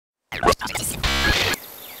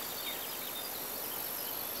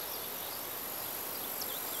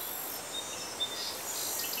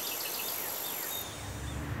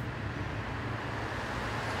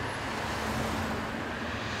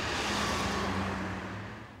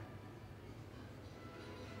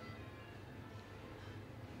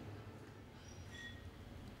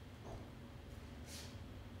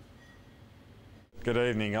Good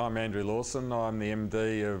evening, I'm Andrew Lawson. I'm the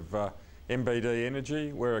MD of MBD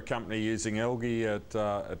Energy. We're a company using algae at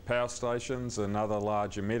power stations and other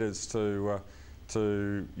large emitters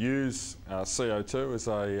to use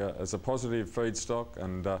CO2 as a positive feedstock,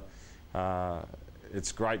 and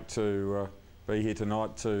it's great to be here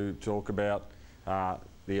tonight to talk about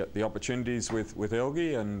the opportunities with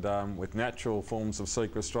algae and with natural forms of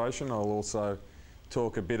sequestration. I'll also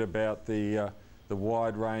talk a bit about the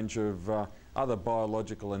wide range of other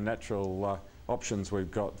biological and natural options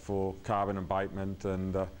we've got for carbon abatement,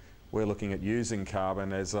 and we're looking at using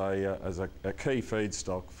carbon as a key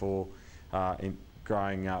feedstock for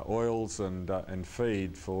growing oils and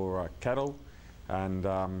feed for cattle, and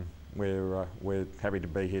we're happy to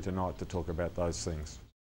be here tonight to talk about those things.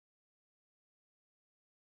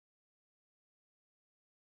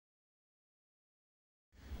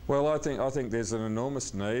 Well, I think there's an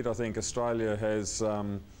enormous need. I think Australia has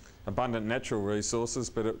abundant natural resources,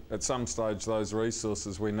 but at some stage those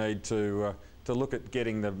resources we need to look at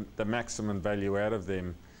getting the maximum value out of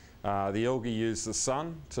them. The algae use the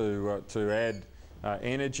sun to add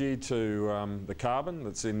energy to the carbon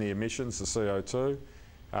that's in the emissions, the CO2.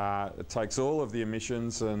 It takes all of the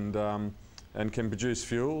emissions and can produce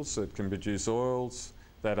fuels. It can produce oils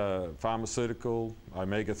that are pharmaceutical,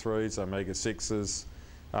 omega-3s, omega-6s,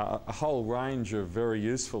 a whole range of very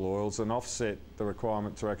useful oils, and offset the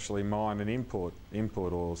requirement to actually mine and import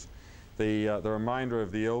oils. The remainder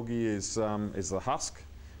of the algae is the husk.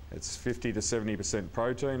 It's 50 to 70%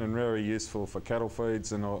 protein and very useful for cattle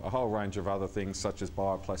feeds and a whole range of other things such as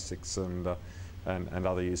bioplastics and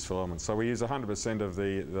other useful elements. So we use 100% of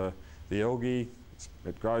the algae.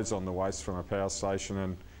 It grows on the waste from a power station,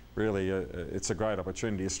 and really it's a great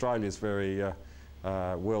opportunity. Australia's very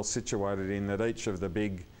well situated in that each of the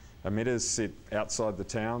big emitters sit outside the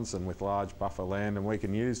towns and with large buffer land, and we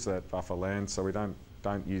can use that buffer land, so we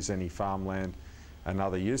don't use any farmland and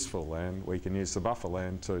other useful land. We can use the buffer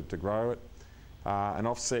land to grow it and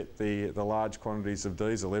offset the large quantities of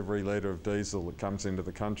diesel. Every litre of diesel that comes into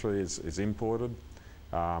the country is imported.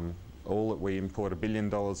 All that we import $1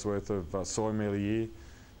 billion worth of soy meal a year.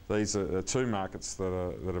 These are two markets that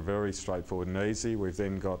are very straightforward and easy. We've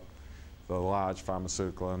then got the large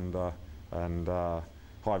pharmaceutical and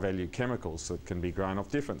high-value chemicals that can be grown off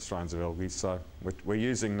different strains of algae. So we're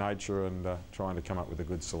using nature and trying to come up with a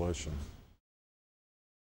good solution.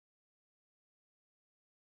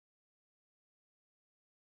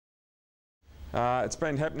 It's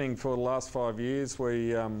been happening for the last 5 years.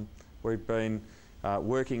 We've been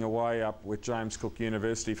working away up with James Cook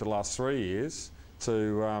University for the last 3 years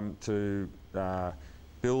to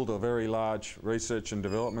build a very large research and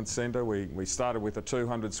development centre. We started with a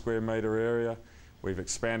 200 square metre area. We've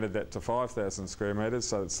expanded that to 5,000 square metres,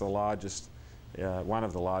 so it's the largest, one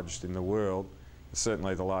of the largest in the world,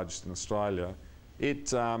 certainly the largest in Australia.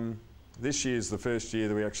 This year is the first year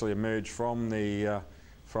that we actually emerged from the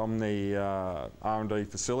R&D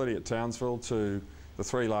facility at Townsville to the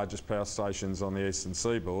 3 largest power stations on the eastern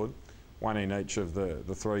seaboard, one in each of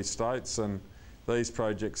the 3 states, and these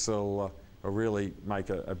projects will really make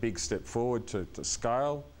a big step forward to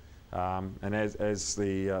scale, and as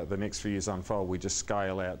the next few years unfold, we just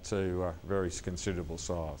scale out to very considerable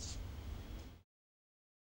size.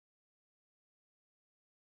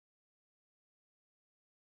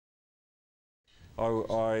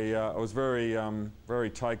 I was very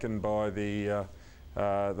taken by the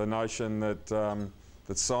notion that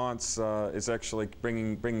science is actually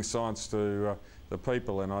bringing science to the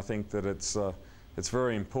people, and I think that it's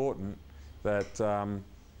very important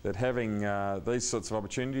that having these sorts of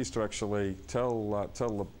opportunities to actually tell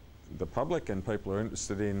the public and people who are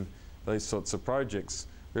interested in these sorts of projects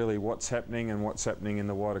really what's happening and what's happening in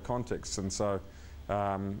the wider context. And so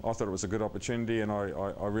I thought it was a good opportunity, and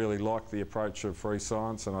I really like the approach of free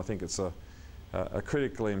science, and I think it's a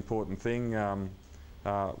critically important thing.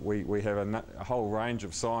 We have a whole range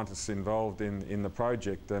of scientists involved in the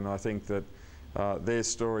project, and I think that their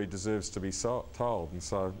story deserves to be told, and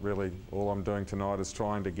so really all I'm doing tonight is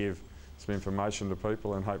trying to give some information to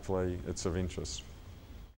people, and hopefully it's of interest.